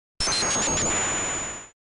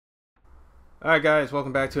Alright guys,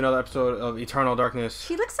 welcome back to another episode of Eternal Darkness.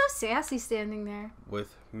 She looks so sassy standing there.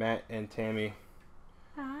 With Matt and Tammy.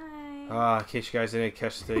 Hi. In case you guys didn't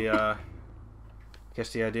catch the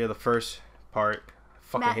idea of the first part.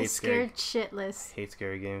 Fucking Matt hate is scared shitless. Hate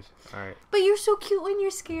scary games. Alright. But you're so cute when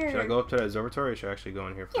you're scared. Should I go up to that observatory or should I actually go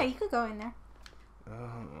in here first? Yeah, you could go in there.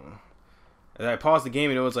 And I paused the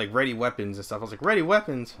game and it was like ready weapons and stuff. I was like, ready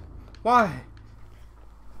weapons? Why?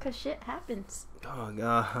 Cause shit happens. Oh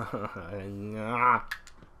god.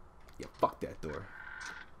 Yeah, fuck that door.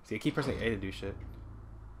 See, I keep pressing A to do shit.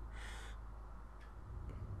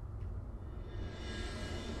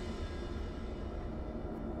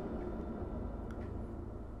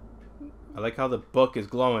 I like how the book is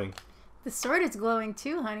glowing. The sword is glowing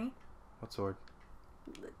too, honey. What sword?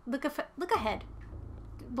 Look ahead.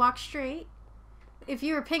 Walk straight. If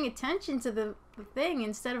you were paying attention to the thing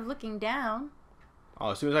instead of looking down. Oh,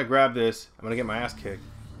 as soon as I grab this, I'm gonna get my ass kicked.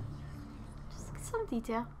 Just some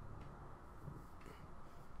detail.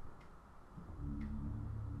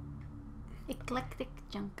 Eclectic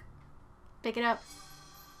junk. Pick it up.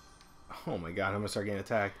 Oh my god, I'm gonna start getting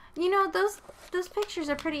attacked. You know, those pictures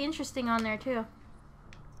are pretty interesting on there too.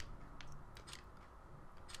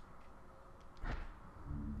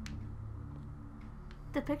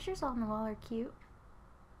 The pictures on the wall are cute.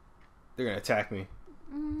 They're gonna attack me.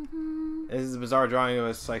 Mm-hmm. This is a bizarre drawing of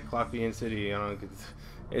a cyclopean city.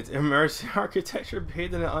 It's immersive architecture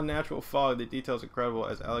bathed in an unnatural fog. The details are incredible.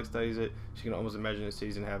 As Alex studies it, she can almost imagine the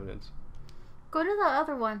city's inhabitants. Go to the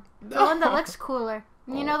other one. The one that looks cooler.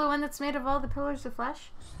 You know the one that's made of all the pillars of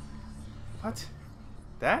flesh? What?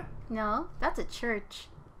 That? No, that's a church.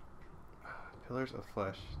 Pillars of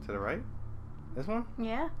flesh. To the right? This one?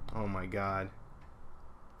 Yeah. Oh my god.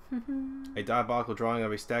 A diabolical drawing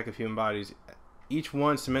of a stack of human bodies, each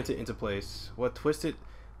one cemented into place. What twisted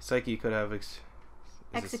psyche could have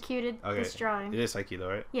executed this drawing? It is psyche though,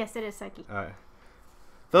 right? Yes, it is psyche. Alright.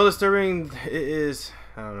 Though disturbing, it is...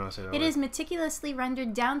 I don't know how to say that. It is meticulously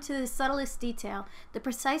rendered down to the subtlest detail. The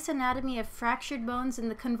precise anatomy of fractured bones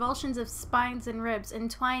and the convulsions of spines and ribs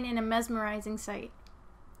entwine in a mesmerizing sight.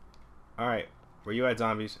 Alright. Where you at,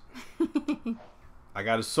 zombies? I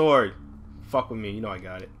got a sword. Fuck with me. You know I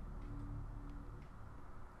got it.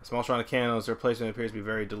 A small shrine of candles. Their placement appears to be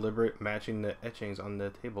very deliberate, matching the etchings on the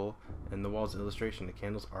table and the wall's illustration. The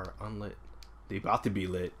candles are unlit. They about to be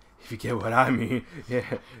lit, if you get what I mean.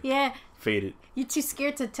 Yeah. Yeah. Faded. You're too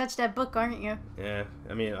scared to touch that book, aren't you? Yeah.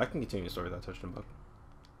 I mean, I can continue the story without touching the book.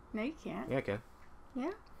 No, you can't. Yeah, I can.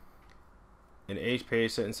 Yeah? An aged page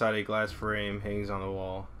set inside a glass frame hangs on the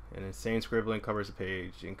wall. An insane scribbling covers the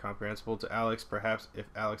page. Incomprehensible to Alex. Perhaps if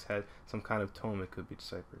Alex had some kind of tome, it could be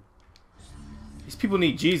deciphered. These people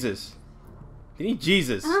need Jesus. They need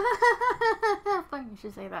Jesus. Funny you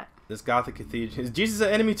should say that. This Gothic cathedral... Is Jesus an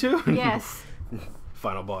enemy too? Yes.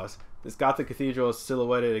 Final boss. This Gothic cathedral is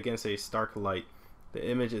silhouetted against a stark light. The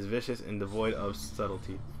image is vicious and devoid of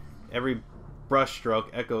subtlety. Every brush stroke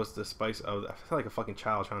echoes the spikes of... I feel like a fucking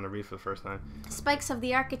child trying to read for the first time. Spikes of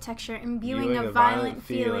the architecture imbuing a violent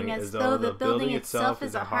feeling as though the building itself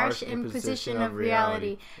is a harsh imposition of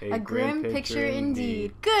reality. A grim picture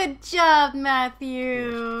indeed. Good job,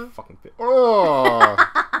 Matthew. Fucking oh!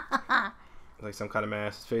 Like some kind of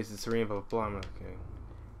mask. His face is serene, blah, blah, blah. I'm like, okay.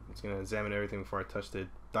 I'm just gonna examine everything before I touch the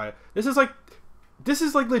diet. This is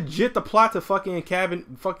like legit the plot to fucking Cabin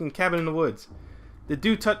in the Woods. The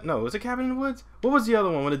dude no, was it Cabin in the Woods? What was the other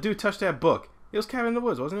one when the dude touched that book? It was Cabin in the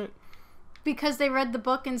Woods, wasn't it? Because they read the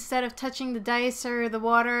book instead of touching the dice or the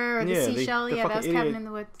water or the seashell. Yeah, that was Cabin in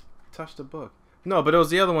the Woods. Touched the book. No, but it was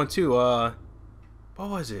the other one too. What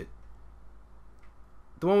was it?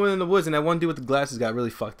 The one within the woods and that one dude with the glasses got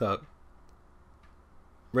really fucked up.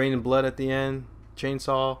 Rain and blood at the end.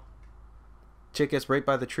 Chainsaw. Chick gets raped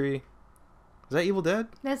by the tree. Is that Evil Dead?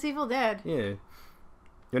 That's Evil Dead. Yeah.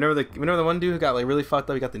 Remember the one dude who got like really fucked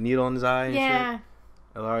up? He got the needle in his eye. And yeah.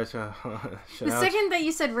 Shit? The second that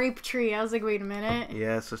you said rape tree, I was like, wait a minute.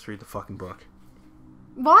 Yeah, let's just read the fucking book.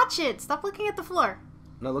 Watch it. Stop looking at the floor.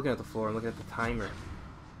 I'm not looking at the floor. I'm looking at the timer.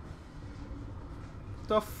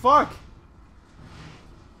 The fuck?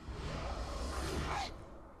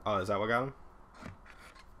 Oh, is that what got him?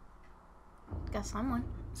 Got someone.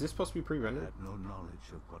 Is this supposed to be pre-rendered? I had no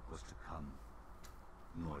knowledge of what was to come,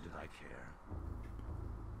 nor did I care.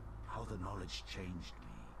 How the knowledge changed me,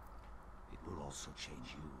 it will also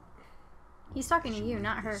change you. He's talking to you,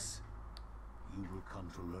 not her. You will come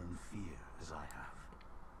to learn fear as I have.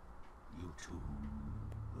 You too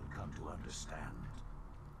will come to understand,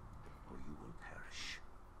 or you will perish.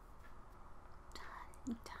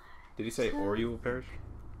 Did he say, or you will perish?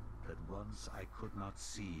 That once I could not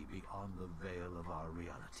see beyond the veil of our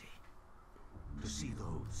reality. to see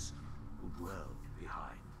those who dwell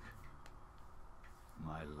behind.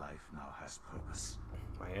 My life now has purpose.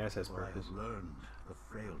 My ass has For I purpose. have learned the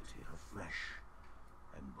frailty of flesh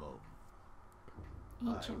and bone.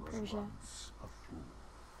 Ancient I was Persia, once a fool.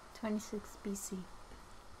 26 BC.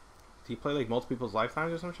 Do you play like multiple people's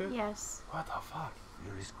lifetimes or some shit? Yes. What the fuck?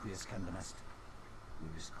 Viris quies candanest,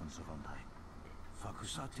 viris conservandae.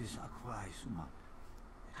 Facusatis aquae summa,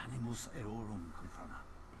 et animus erorum confrana.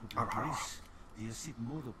 Utris diesit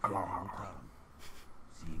modo premeditarum,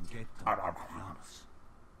 si ingetum confiamus.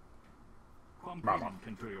 Quam prim,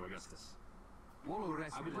 Centurio Augustus.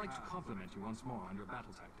 I would like to compliment you once more on your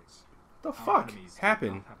battle tactics. What the Our fuck enemies did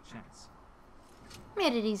happened? not have a chance.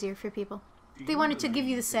 Made it easier for people. Do They you wanted to give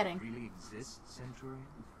you the believe setting. it really exists, Centurion?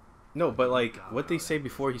 No, but like, what they say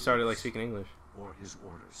before he started like speaking English? Or his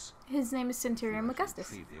orders. His name is Centurion Augustus.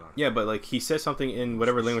 Retrieve the artifact. Yeah, but like he said something in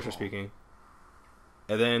whatever language they're speaking,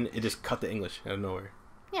 and then it just cut to English out of nowhere.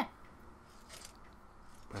 Yeah.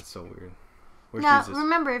 That's so weird. Where's Now, Jesus?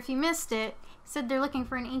 remember, if you missed it, he said they're looking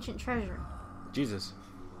for an ancient treasure. Jesus.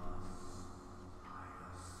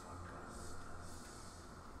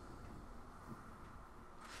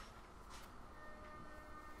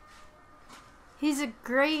 He's a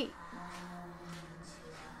great...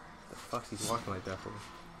 The fuck's he's walking like that for?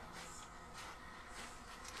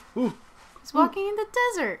 Ooh. He's walking in the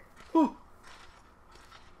desert. Ooh.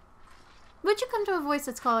 Would you come to a voice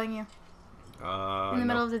that's calling you in the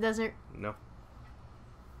middle of the desert? No.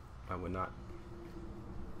 I would not.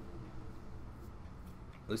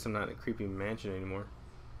 At least I'm not in a creepy mansion anymore.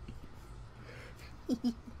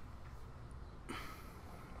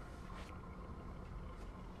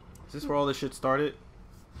 Is this where all this shit started?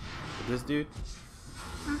 With this dude?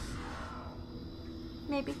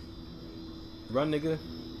 Maybe. Run, nigga.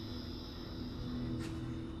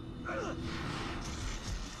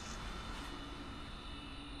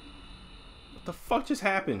 What the fuck just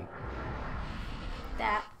happened?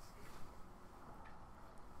 That.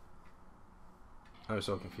 I was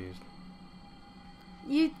so confused.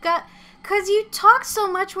 You got... Because you talk so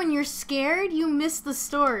much when you're scared, you miss the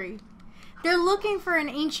story. They're looking for an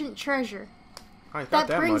ancient treasure. I got That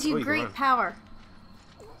that brings much. you Wait, great run. power.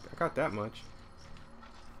 I got that much.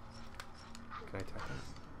 Can I tap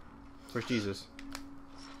that? Where's Jesus?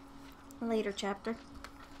 Later chapter.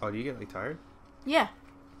 Oh, do you get like tired? Yeah.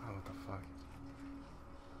 Oh, what the fuck?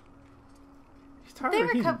 He's tired. They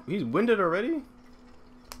were He's winded already?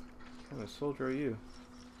 What kind of soldier are you?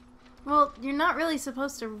 Well, you're not really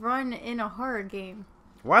supposed to run in a horror game.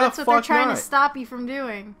 Why That's the what fuck they're trying not? to stop you from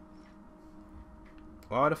doing.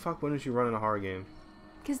 Why the fuck wouldn't you run in a horror game?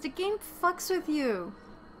 Because the game fucks with you.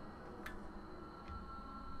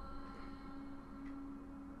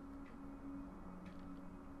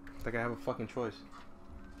 It's like I have a fucking choice.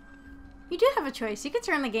 You do have a choice. You could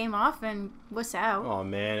turn the game off and wuss out. Oh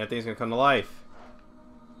man, that thing's gonna come to life.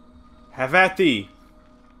 Have at thee!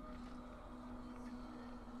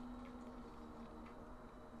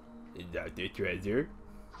 Is that the treasure?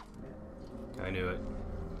 I knew it.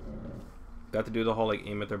 Got to do the whole like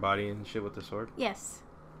aim at their body and shit with the sword? Yes.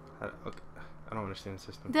 Okay. I don't understand the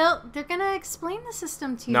system. They're gonna explain the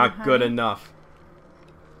system to you. Not honey. good enough.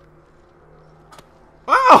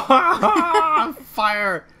 Oh!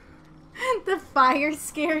 Fire! The fire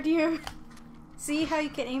scared you. See how you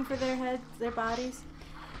can aim for their heads, their bodies?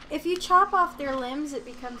 If you chop off their limbs, it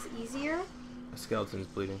becomes easier. The skeleton's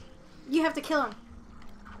bleeding. You have to kill him.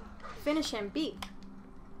 Finish him. Beat.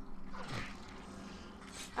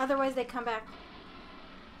 Otherwise, they come back.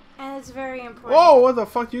 And it's very important. Whoa! Where the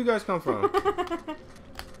fuck do you guys come from?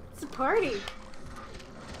 It's a party.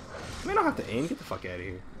 We don't have to aim. Get the fuck out of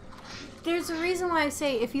here. There's a reason why I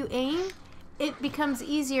say if you aim, it becomes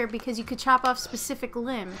easier because you could chop off specific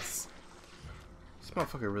limbs. This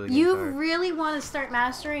motherfucker really You tired. really want to start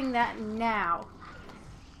mastering that now.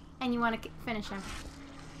 And you want to finish him.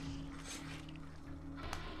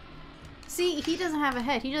 See, he doesn't have a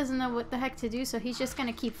head. He doesn't know what the heck to do, so he's just going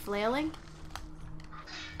to keep flailing.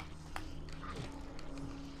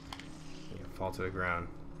 Yeah, fall to the ground.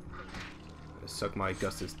 Suck my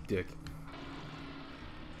Augustus dick.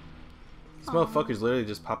 These motherfuckers literally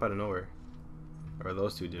just pop out of nowhere. Or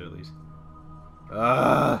those two did at least.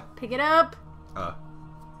 Pick it up. Oh,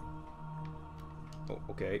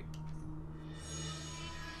 okay.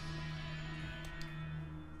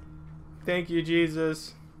 Thank you,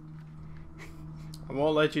 Jesus. I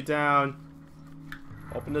won't let you down.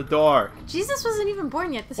 Open the door. Jesus wasn't even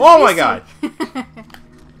born yet. This is Oh my BC. God.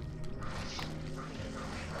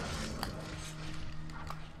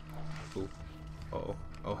 Ooh. Uh-oh.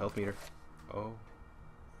 Oh, health meter. Oh.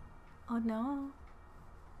 Oh no.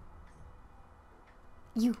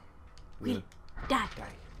 You will die.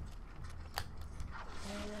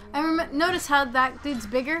 Notice how that dude's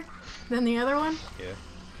bigger than the other one? Yeah.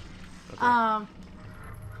 Okay.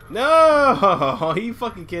 No! Are you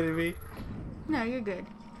fucking kidding me? No, you're good.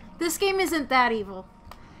 This game isn't that evil.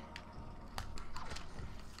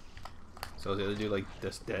 So is the other dude like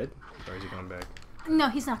just dead? Or is he coming back? No,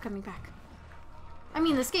 he's not coming back. I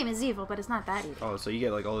mean, this game is evil, but it's not that evil. Oh, so you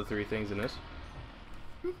get like all the 3 things in this?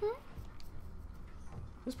 Mm-hmm.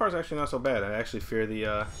 This part's actually not so bad. I actually fear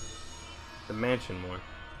the mansion more.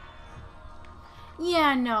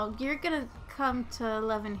 Yeah, no, you're gonna come to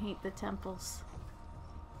love and hate the temples.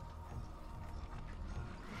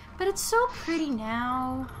 But it's so pretty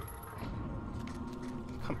now.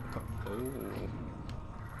 Come. Oh.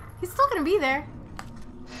 He's still gonna be there.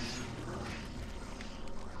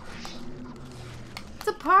 It's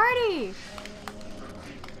a party!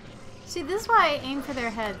 See, this is why I aim for their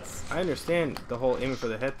heads. I understand the whole aiming for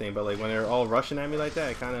the head thing, but like when they're all rushing at me like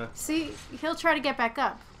that, it kind of... See, he'll try to get back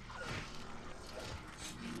up.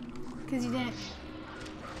 Because you didn't...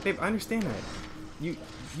 Babe, I understand that. You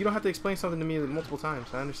don't have to explain something to me multiple times.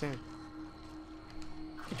 I understand.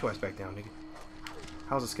 Get your ass back down, nigga.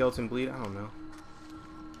 How's a skeleton bleed? I don't know.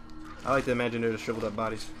 I like to imagine they're just shriveled up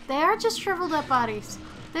bodies. They are just shriveled up bodies.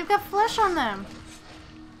 They've got flesh on them.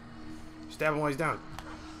 Stab him while he's down.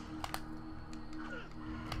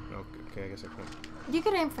 Okay, I guess I can. You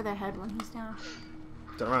could aim for their head when he's down.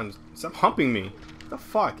 Turn around. Stop humping me. What the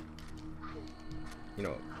fuck? You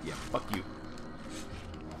know, yeah, fuck you.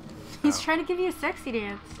 He's trying to give you a sexy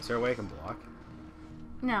dance. Is there a way I can block?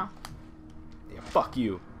 No. Yeah, fuck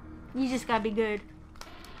you. You just gotta be good.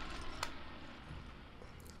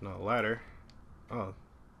 No ladder. Oh.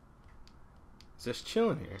 It's just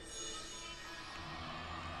chilling here.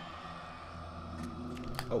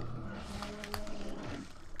 Oh.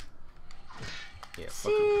 Yeah,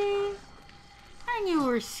 fuck you. See? I knew you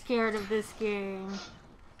were scared of this game.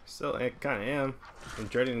 Still, I kind of am. I'm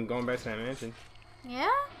dreading going back to that mansion. Yeah?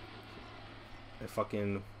 And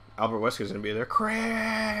fucking Albert Wesker's gonna be there.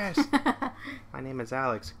 Chris! My name is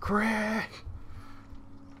Alex. Chris!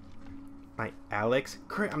 My Alex?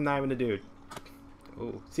 Chris? I'm not even a dude.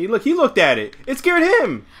 Oh, see, look, he looked at it. It scared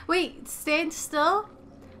him. Wait, stand still?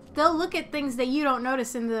 They'll look at things that you don't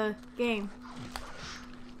notice in the game.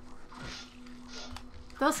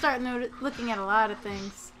 They'll start looking at a lot of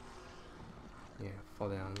things. Yeah, fall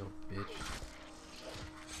down, little bitch.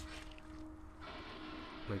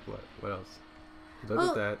 Like what? What else? Look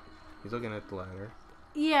at that. He's looking at the ladder.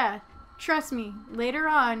 Yeah, trust me. Later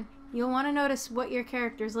on, you'll want to notice what your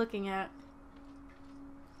character's looking at.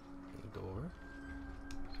 The door?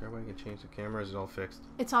 Is there a way I can change the camera? Or is it all fixed?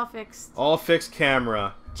 It's all fixed. All fixed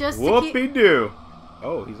camera. Just whoopie-doo.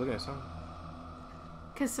 Oh, he's looking at something.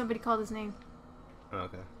 Because somebody called his name. Oh,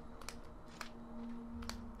 okay.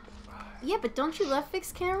 Yeah, but don't you love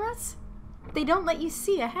fixed cameras? They don't let you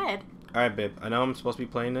see ahead. Alright, babe. I know I'm supposed to be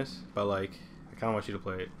playing this, but like, I kind of want you to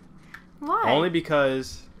play it. Why? Only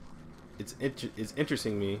because it's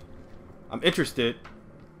interesting me. I'm interested,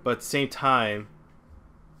 but at the same time,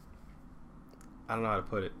 I don't know how to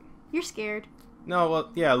put it. You're scared. No,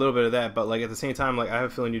 well, yeah, a little bit of that, but like at the same time, like I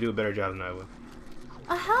have a feeling you do a better job than I would.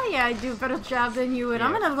 Oh, hell yeah, I do a better job than you would. Yeah,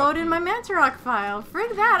 I'm gonna load in my Mantarok file.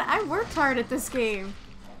 Frig that, I worked hard at this game.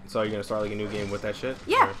 So you're gonna start like a new game with that shit?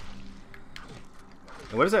 Yeah. Or...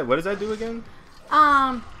 And what does that do again?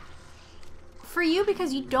 For you,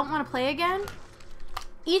 because you don't want to play again,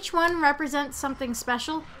 each one represents something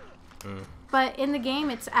special. But in the game,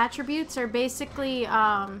 its attributes are basically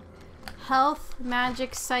health,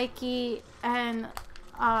 magic, psyche, and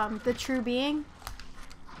the true being.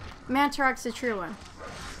 Mantarok's the true one.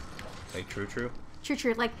 Like true?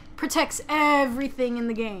 True. Like, protects everything in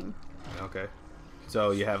the game. Okay.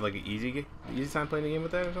 So you have like an easy time playing the game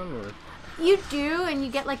with that or something? Or? You do, and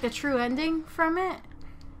you get like the true ending from it.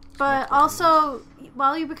 But also,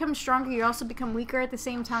 while you become stronger, you also become weaker at the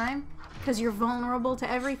same time. Because you're vulnerable to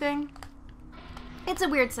everything. It's a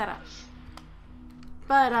weird setup.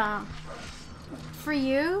 But, for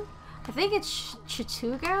you, I think it's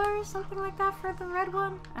Chituga or something like that for the red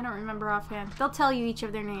one. I don't remember offhand. They'll tell you each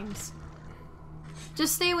of their names.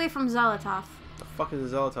 Just stay away from Zolotov. The fuck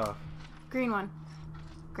is a Zolotov? Green one.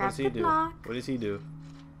 Grab What does he do? block. What does he do?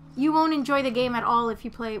 You won't enjoy the game at all if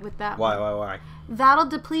you play it with that Why? one. Why? That'll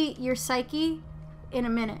deplete your psyche in a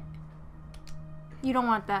minute. You don't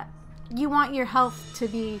want that. You want your health to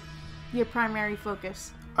be your primary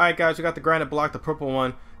focus. Alright guys, we got the granite block, the purple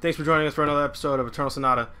one. Thanks for joining us for another episode of Eternal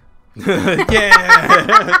Sonata.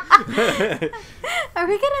 Yeah! Are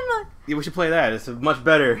we getting the... Yeah, we should play that. It's much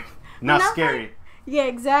better. Not scary. Yeah,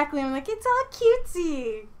 exactly. I'm like, it's all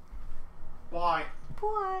cutesy. Bye.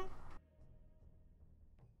 Bye.